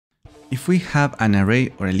If we have an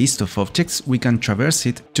array or a list of objects, we can traverse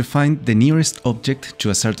it to find the nearest object to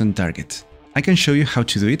a certain target. I can show you how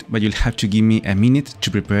to do it, but you'll have to give me a minute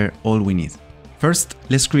to prepare all we need. First,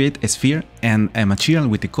 let's create a sphere and a material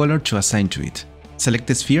with a color to assign to it. Select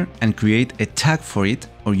the sphere and create a tag for it,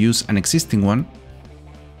 or use an existing one.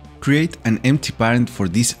 Create an empty parent for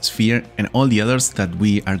this sphere and all the others that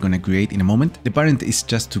we are gonna create in a moment. The parent is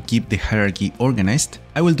just to keep the hierarchy organized.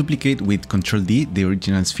 I will duplicate with Ctrl D the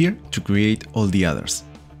original sphere to create all the others.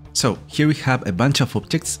 So here we have a bunch of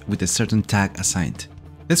objects with a certain tag assigned.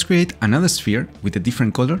 Let's create another sphere with a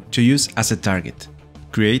different color to use as a target.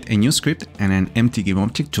 Create a new script and an empty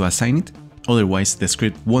GameObject to assign it, otherwise the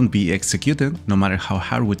script won't be executed no matter how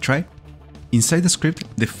hard we try. Inside the script,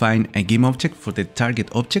 define a GameObject for the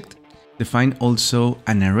target object, define also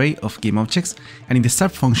an array of GameObjects, and in the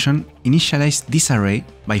start function, initialize this array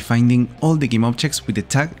by finding all the GameObjects with the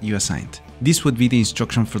tag you assigned. This would be the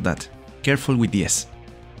instruction for that. Careful with the S.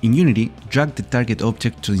 In Unity, drag the target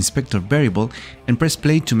object to the inspector variable and press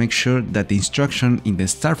play to make sure that the instruction in the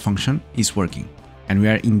start function is working. And we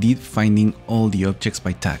are indeed finding all the objects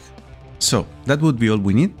by tag. So that would be all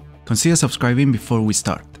we need. Consider subscribing before we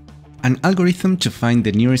start. An algorithm to find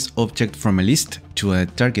the nearest object from a list to a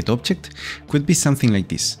target object could be something like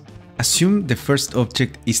this. Assume the first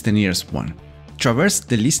object is the nearest one. Traverse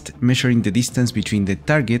the list measuring the distance between the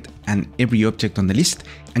target and every object on the list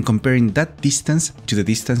and comparing that distance to the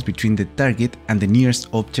distance between the target and the nearest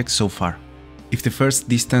object so far. If the first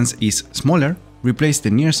distance is smaller, replace the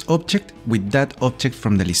nearest object with that object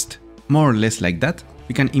from the list. More or less like that.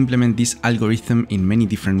 We can implement this algorithm in many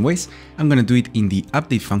different ways. I'm going to do it in the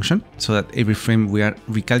update function so that every frame we are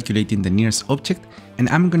recalculating the nearest object, and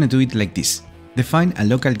I'm going to do it like this. Define a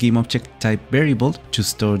local GameObject type variable to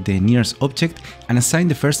store the nearest object and assign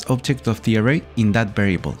the first object of the array in that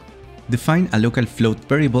variable. Define a local float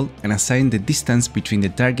variable and assign the distance between the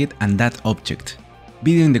target and that object.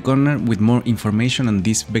 Video in the corner with more information on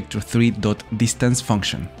this vector3.distance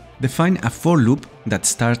function. Define a for loop that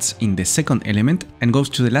starts in the second element and goes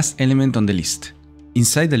to the last element on the list.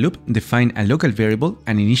 Inside the loop, define a local variable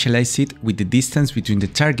and initialize it with the distance between the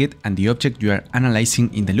target and the object you are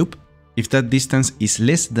analyzing in the loop. If that distance is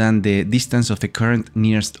less than the distance of the current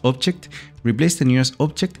nearest object, replace the nearest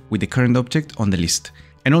object with the current object on the list,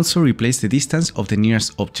 and also replace the distance of the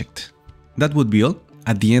nearest object. That would be all.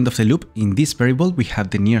 At the end of the loop, in this variable we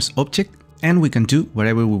have the nearest object, and we can do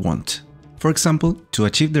whatever we want. For example, to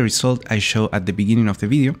achieve the result I showed at the beginning of the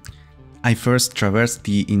video, I first traverse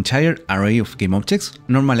the entire array of GameObjects,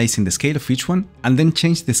 normalizing the scale of each one, and then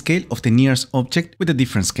change the scale of the nearest object with a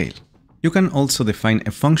different scale. You can also define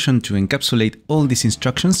a function to encapsulate all these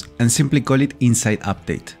instructions and simply call it inside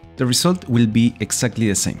update. The result will be exactly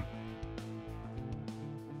the same.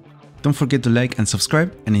 Don't forget to like and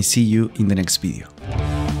subscribe, and I see you in the next video.